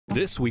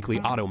This weekly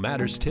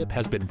AutoMatters tip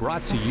has been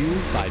brought to you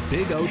by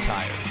Big O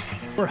Tires.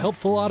 For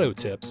helpful auto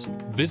tips,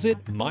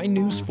 visit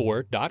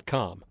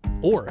mynews4.com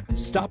or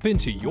stop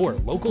into your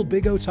local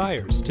Big O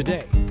Tires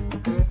today.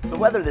 The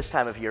weather this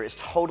time of year is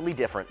totally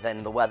different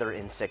than the weather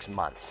in 6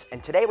 months.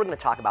 And today we're going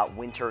to talk about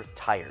winter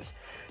tires.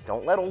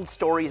 Don't let old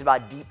stories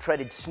about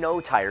deep-treaded snow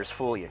tires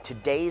fool you.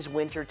 Today's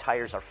winter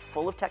tires are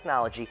full of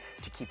technology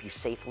to keep you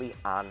safely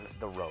on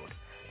the road.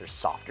 They're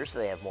softer, so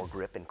they have more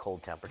grip in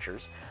cold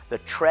temperatures. The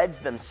treads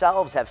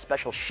themselves have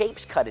special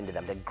shapes cut into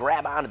them to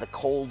grab onto the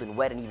cold and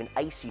wet and even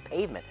icy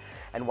pavement.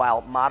 And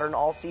while modern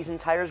all-season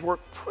tires work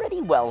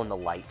pretty well in the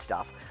light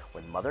stuff,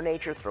 when Mother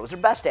Nature throws her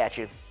best at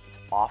you, it's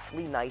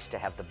awfully nice to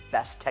have the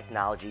best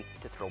technology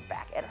to throw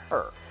back at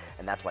her.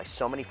 And that's why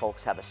so many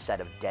folks have a set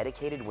of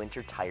dedicated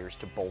winter tires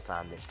to bolt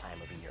on this time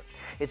of year.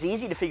 It's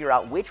easy to figure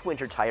out which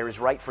winter tire is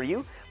right for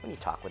you when you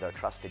talk with our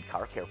trusted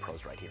car care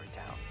pros right here in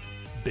town.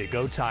 Big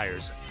O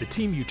Tires, the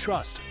team you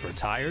trust for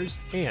tires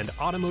and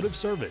automotive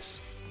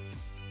service.